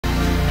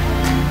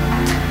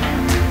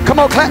Come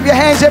on, clap your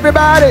hands,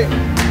 everybody.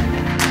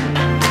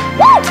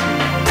 Woo!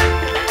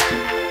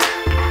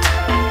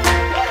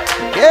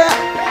 Yeah.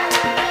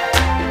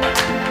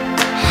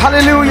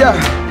 Hallelujah.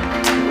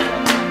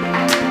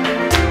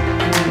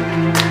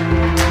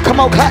 Come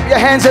on, clap your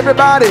hands,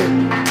 everybody.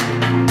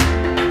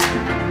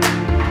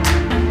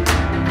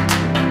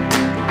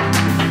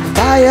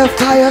 Fire,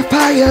 fire,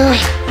 fire.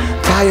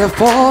 Fire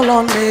fall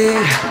on me.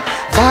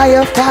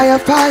 Fire, fire,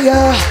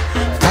 fire.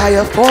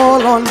 Fire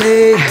fall on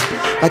me.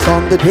 Like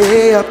on the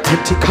day of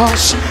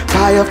Pentecost.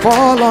 Fire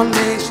fall on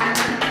me.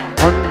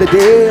 On the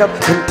day of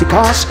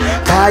Pentecost.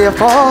 Fire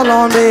fall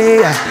on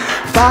me.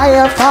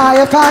 Fire,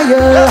 fire,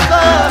 fire.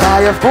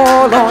 Fire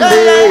fall on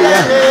me.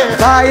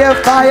 Fire,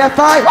 fire,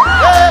 fire.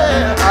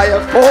 Fire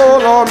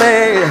fall on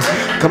me.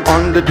 Come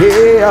on the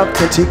day of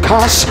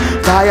Pentecost.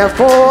 Fire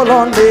fall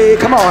on me.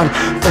 Come on.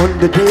 On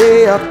the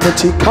day of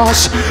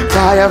Pentecost.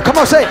 Fire. Come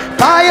on, say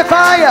fire,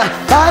 fire.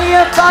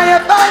 Fire, fire,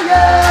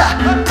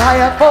 fire.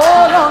 Fire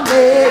fall on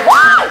me.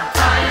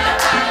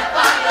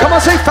 Come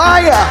on, say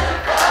fire.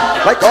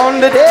 Like on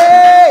the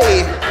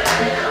day.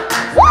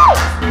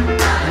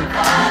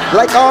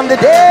 Like on the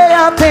day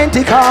of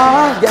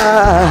Pentecost,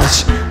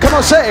 yes. Come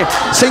on, say,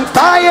 sing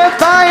fire,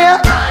 fire.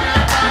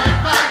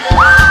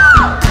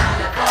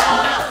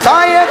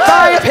 Fire,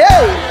 fire,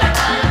 hey.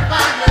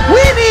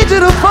 We need you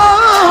to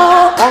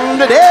fall on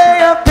the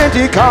day of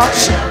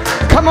Pentecost.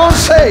 Come on,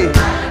 say,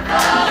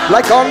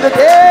 like on the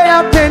day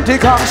of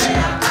Pentecost.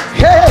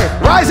 Hey,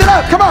 rise it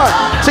up, come on.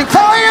 Sing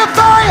fire,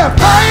 fire,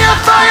 fire,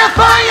 fire,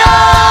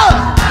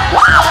 fire.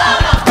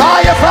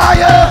 Fire,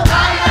 fire.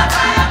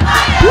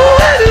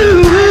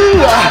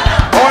 Woo!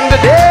 On the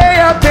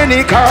day of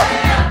Pentecost.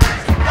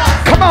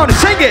 Come on,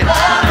 sing it.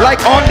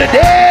 Like on the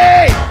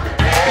day.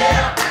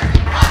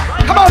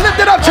 Come on, lift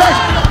it up, church.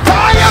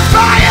 Fire,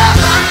 fire.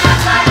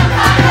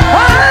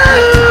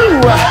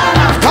 Woo!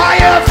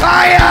 Fire,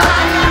 fire.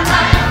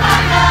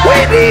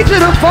 We need you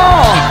to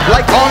fall.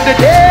 Like on the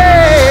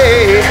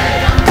day.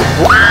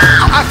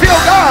 Wow, I feel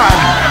God.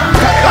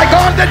 Like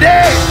on the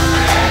day.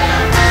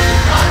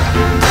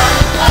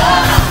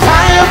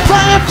 Fire,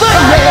 fire,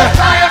 fire.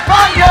 Fire,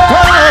 fire,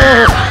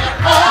 fire.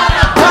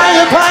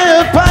 Fire,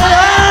 fire,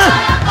 fire.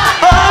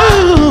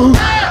 Oh,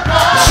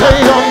 say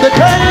on the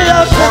day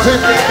of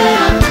Pentecost.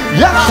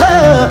 Yes,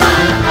 sir.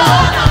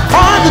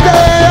 On the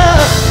day.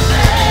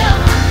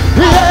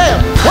 Yeah.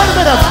 Wait a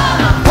minute.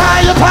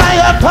 Fire,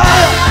 fire,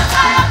 fire.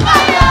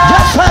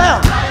 Yes, sir.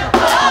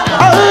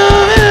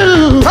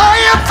 Oh,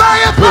 fire,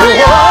 fire,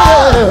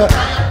 fire.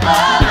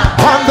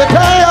 On the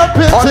day of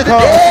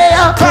Pentecost.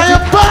 Fire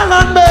fall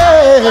on me.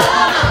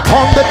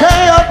 On the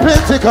day of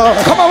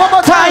Pentecost. Come on, one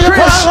more time,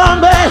 Chris. Fire on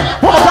me.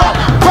 One more time.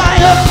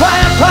 Fire,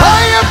 fire, fire.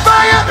 Fire,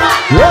 fire.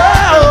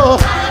 Whoa.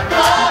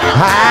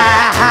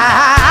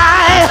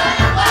 High.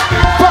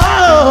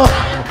 Whoa.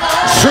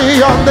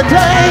 See on the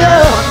day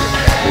of.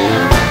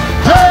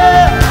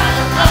 Yeah.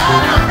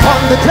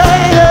 On the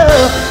day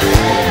of.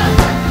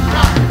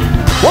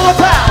 One more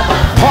time.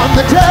 On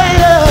the day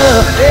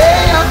of.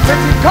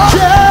 Pentecost.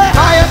 Yeah.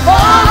 Fire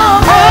fall on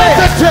me.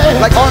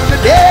 Like on the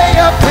day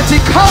of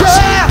Pentecost.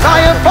 Yeah.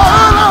 Fire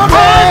fall on me.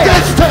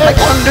 Like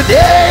on the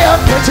day of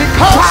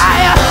Pentecost.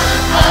 Fire.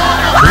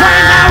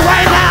 Right now,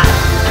 right now.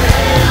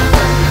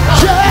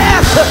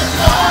 Yes.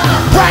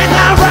 Right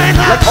now, right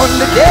now. Like on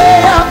the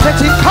day of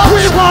Pentecost.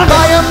 We want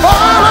fire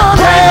fall on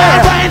me.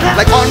 Right now.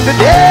 Like on the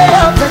day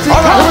of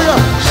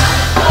Pentecost.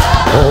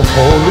 Oh,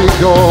 Holy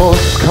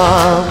Ghost,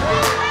 come.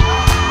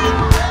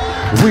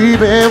 We've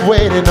been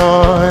waiting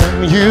on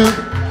you.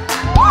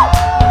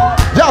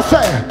 Y'all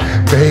say,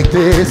 make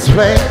this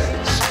place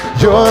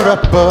your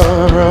upper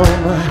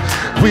room.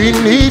 We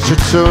need you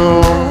to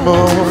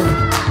move.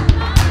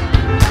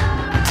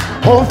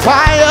 Oh,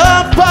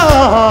 fire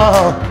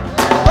fall.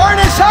 Burn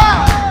us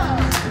up.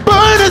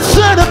 Burn us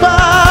in the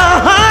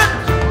heart.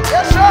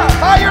 Yes, sir.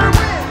 Fire and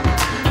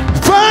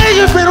wind.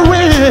 Fire and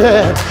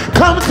wind.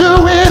 Come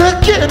do it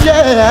again,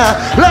 yeah.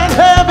 Let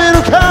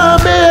heaven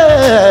come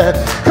in.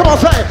 Come on,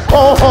 say,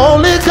 oh,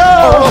 Holy Ghost.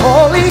 Oh,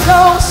 Holy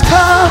Ghost,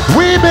 come.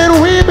 We've been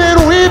waiting.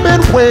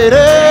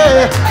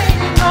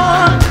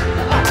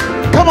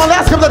 Come on,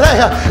 let's come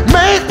today.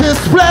 Make this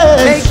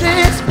place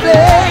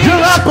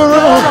your upper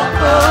room.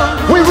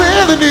 We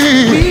really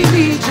need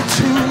you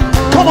to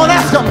move. Come on,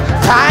 let's come.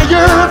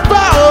 Fire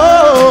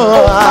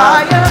fall.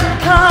 Fire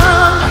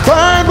come.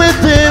 Burn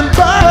within,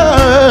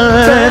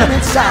 burn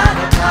inside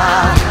of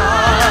my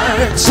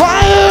heart.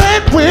 Fire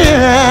and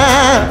wind.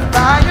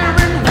 Fire and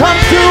wind. Come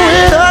do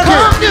it again.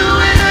 Come do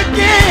it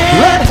again.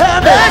 Let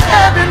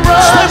heaven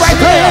rush. Stay right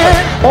there.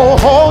 Oh,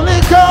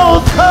 Holy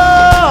Ghost,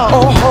 come.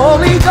 Oh,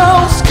 Holy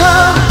Ghost,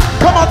 come.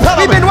 Come on, tell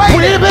them.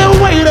 We've been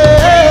waiting.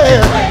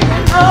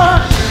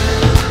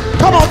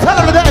 Come on, tell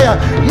them today.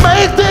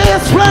 Make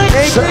this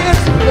place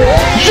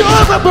your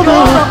upper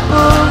room.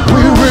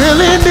 We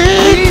really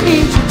need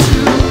you to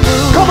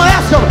move. Come on,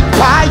 ask them.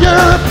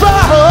 Fire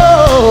fall.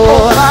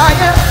 Oh,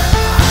 fire.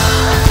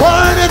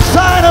 Burn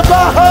inside of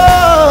our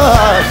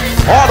heart.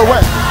 All the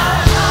way.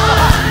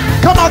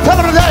 Come on, tell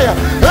them today.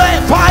 Hey,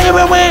 fire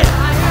and wind.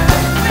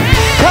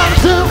 Come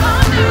to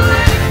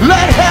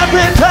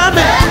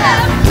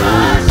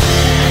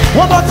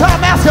One more time,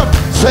 ask him.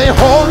 Say,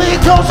 Holy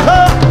Ghost,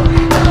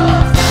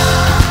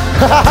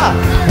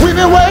 we've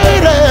been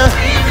waiting.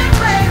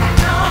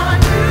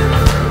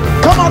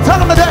 Come on, tell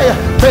them today.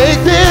 Make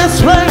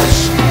this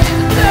place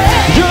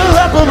your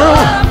upper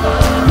room.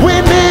 We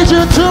need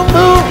you to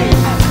move.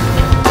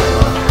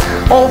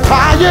 Oh,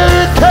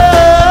 fire come.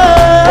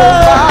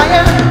 Oh,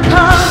 fire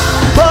come.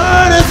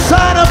 Burn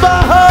inside of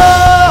our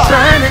heart.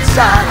 Burn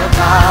inside of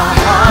our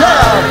heart.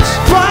 Yeah.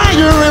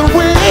 Fire and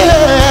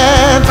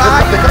wind.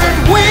 Fire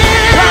and wind.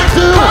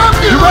 Come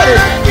do you ready?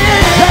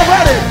 Y'all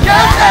ready?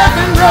 You're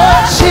heaven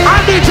rushing.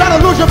 I need y'all to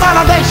lose your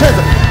motivation.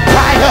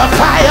 Fire,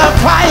 fire,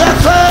 fire,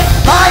 say.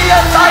 Fire,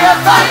 fire,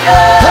 fire.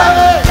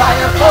 Hey.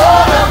 Fire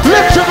for the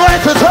lift your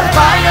voices.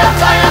 Fire,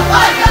 fire,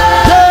 fire.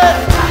 Yeah.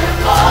 Fire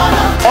for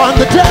the on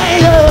the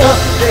day of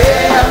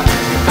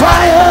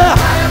fire.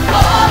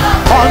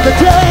 On the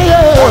day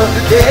of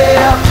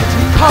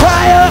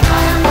fire.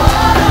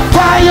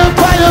 Fire,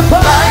 fire,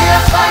 fire.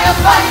 Fire,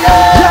 fire.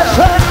 Yes,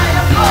 sir.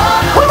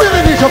 We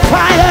really need your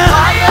fire.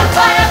 Fire,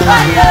 fire,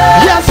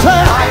 fire. Yes,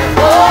 sir.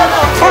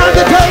 On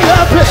the day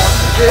of it.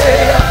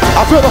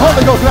 I feel the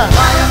Holy Ghost now.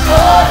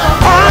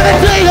 On the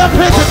day of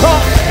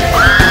Pentecost.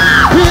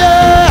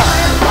 Yeah.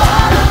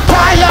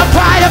 Fire,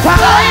 fire,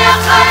 fire. Fire,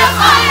 fire,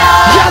 fire.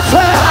 Yes,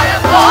 sir.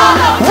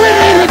 We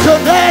need it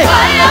today.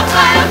 Fire,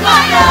 fire,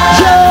 fire.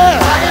 Yeah.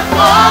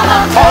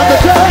 On the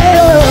day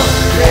of.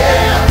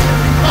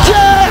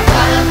 Yeah.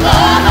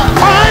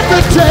 On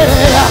the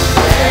day.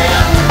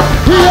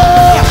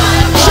 Yeah.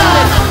 Shout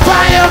it.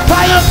 Fire,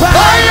 fire, fire.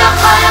 Fire,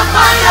 fire,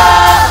 fire.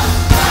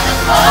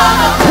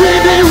 We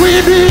need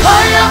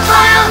fire,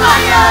 fire,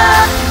 fire.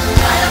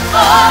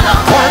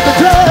 On the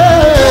day.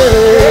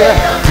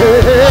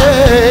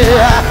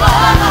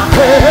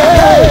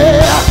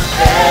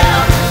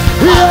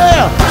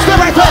 Yeah. Stay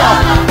right there.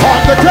 On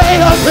the day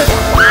of it.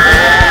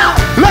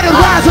 Let it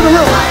rise in the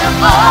room.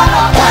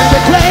 On the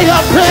day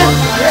of it.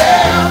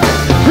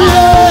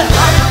 Yeah.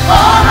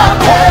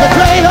 On the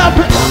day of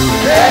it.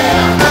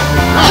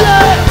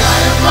 Yeah.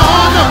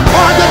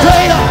 On the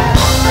day of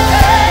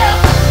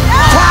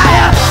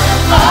fire.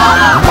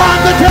 On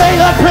the day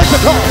of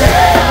Pentecost.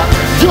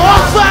 Your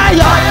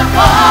fire.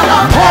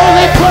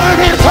 Holy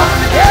burning fire.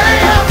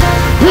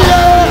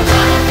 Yeah.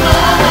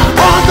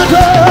 On the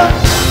day.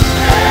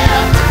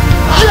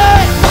 Yeah.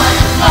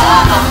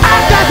 I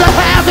got to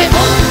have it.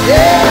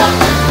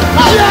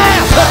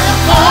 Yes.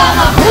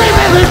 We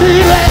really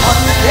need it.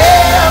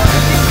 Yeah.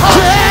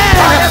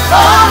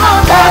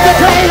 On the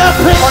day of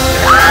Pentecost.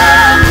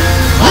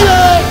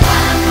 Yeah.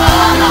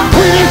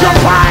 We need your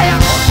fire.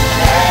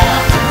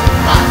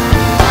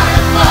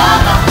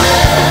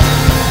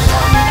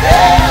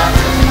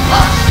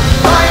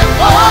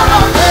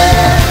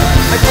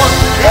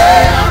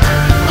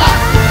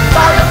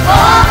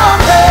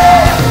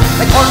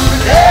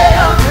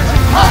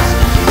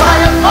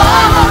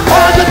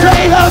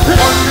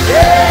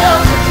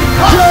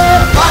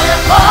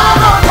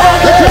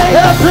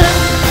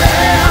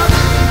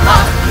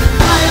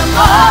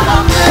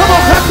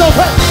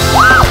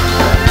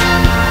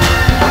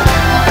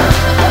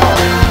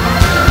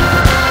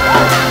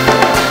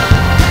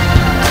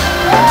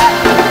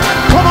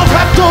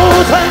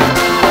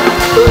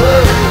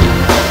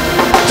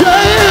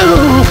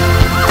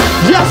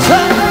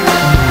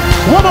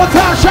 One more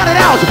time, shout it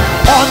out.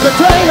 On the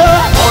day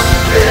of.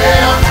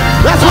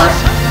 That's what.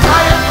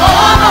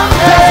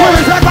 That's what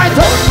he's at right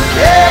there.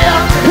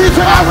 He's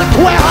in our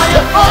request.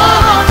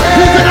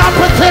 He's in our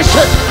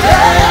petition.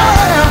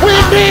 We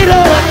need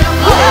it.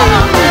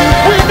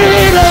 We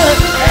need it.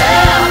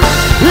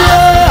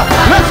 Yeah.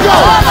 Let's go.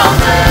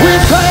 We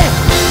say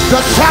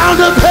the sound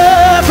of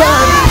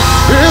heaven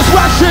is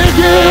rushing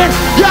in.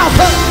 Y'all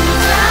say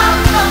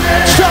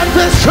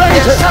something's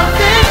changing.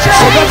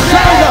 So the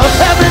sound of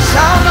heaven,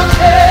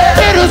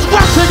 it is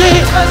rushing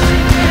in.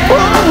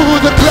 Ooh,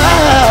 the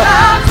cloud.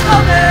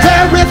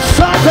 There is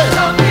something.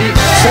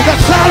 So the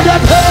sound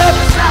of heaven,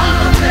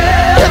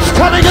 it's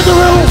coming in the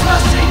room.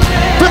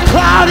 The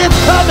cloud is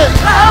coming.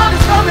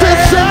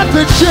 There's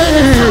something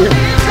changing.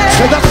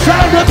 So the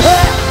sound of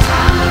heaven,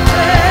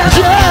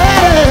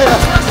 yeah.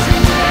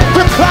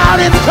 The cloud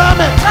is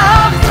coming.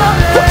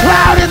 The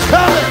cloud is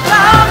coming.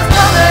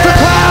 The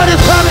cloud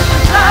is coming.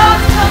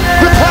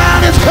 The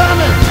cloud is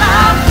coming.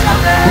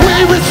 We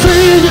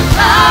receive you.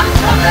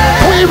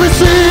 We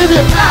receive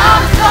you.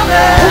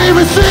 We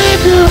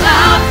receive you.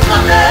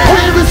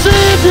 We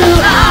receive you.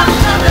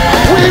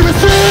 We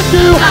receive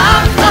you.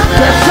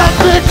 There's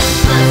something.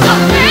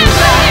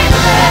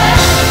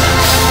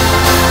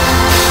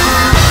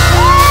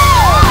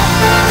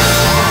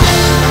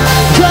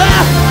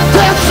 Yeah,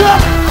 there's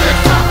something.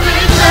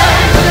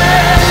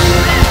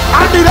 I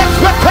need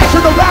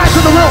expectation to rise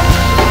in the room.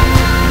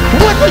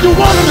 What do you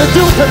want him to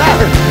do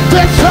tonight?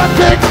 There's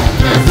something.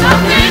 There's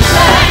something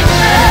changing.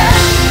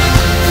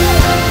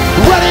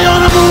 Ready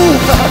on the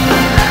move.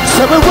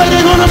 So we're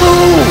waiting on the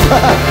move.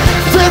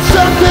 There's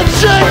something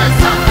changing. There's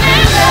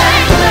something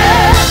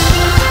changing.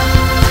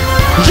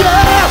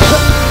 Yes.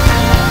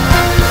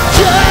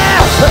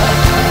 Yes.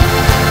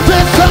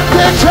 There's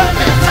something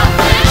changing.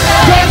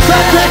 There's something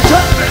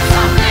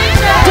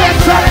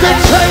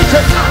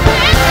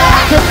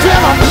feel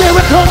a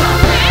miracle.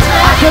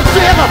 I can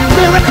feel a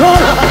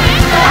miracle.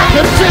 I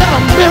can feel a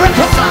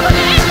miracle.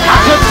 I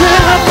can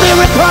feel a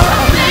miracle.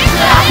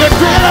 I can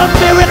feel a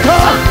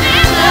miracle.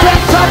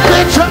 That's a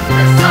picture.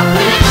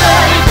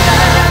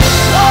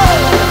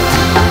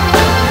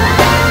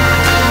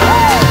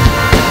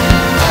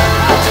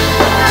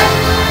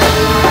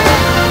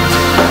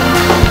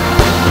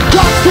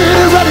 God's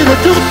getting ready to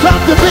do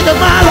something big in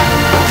my life.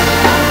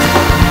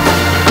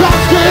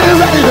 God's getting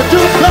ready to do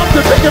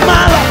something big in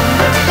my life.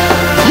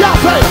 Y'all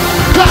say,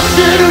 God's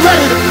getting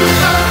ready to do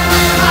something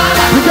big in my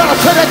life. You gotta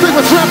say that thing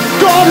with strength.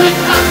 God's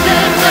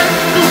getting ready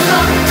to do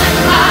something big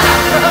in my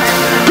life.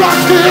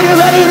 God's getting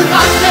ready to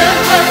do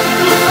something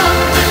big in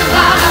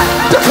my life.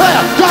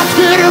 Declare, God's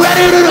getting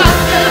ready to do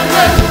something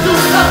big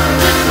in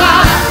my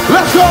life.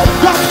 Let's go.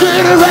 God's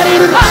getting ready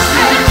to do something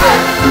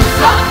big in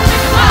my life.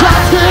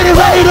 God's getting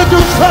ready to do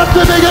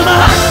something big in my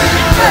life.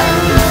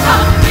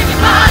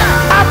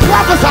 I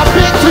prophesy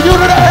big to you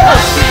today.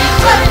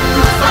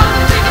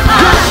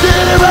 God's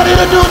getting ready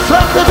to do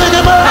something big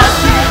in my life.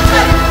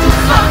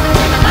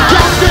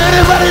 God's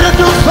getting ready to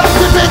do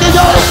something big in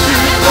yours.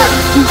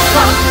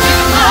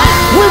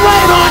 We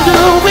wait on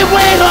you, we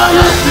wait on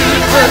you.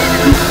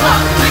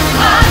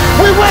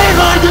 We wait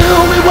on you,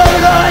 we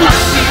wait on you.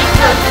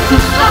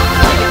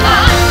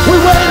 We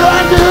wait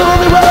on you,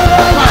 we wait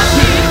on you.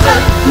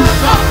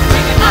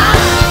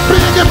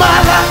 Big in my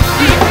life.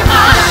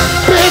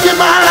 Big in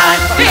my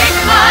life.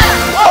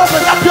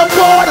 Open up your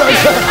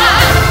borders.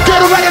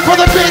 Get ready for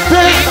the big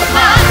thing.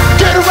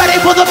 Get ready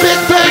for the big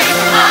thing.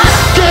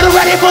 Get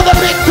ready for the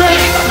big thing.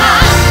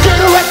 Get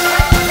ready.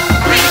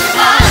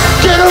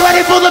 Get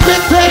ready for the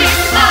big thing.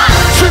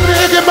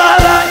 Big in my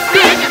life.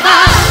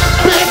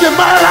 Big in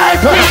my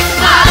life.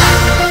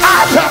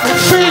 Eyes haven't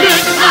seen.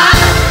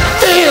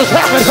 Ears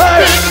haven't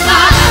heard.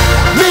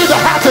 Neither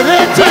has it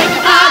entered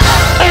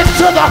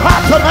into the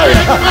heart of man.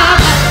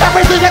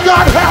 Everything that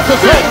God has to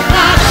say.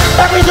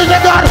 Everything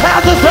that God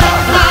has to say.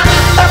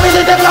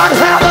 Everything that God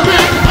has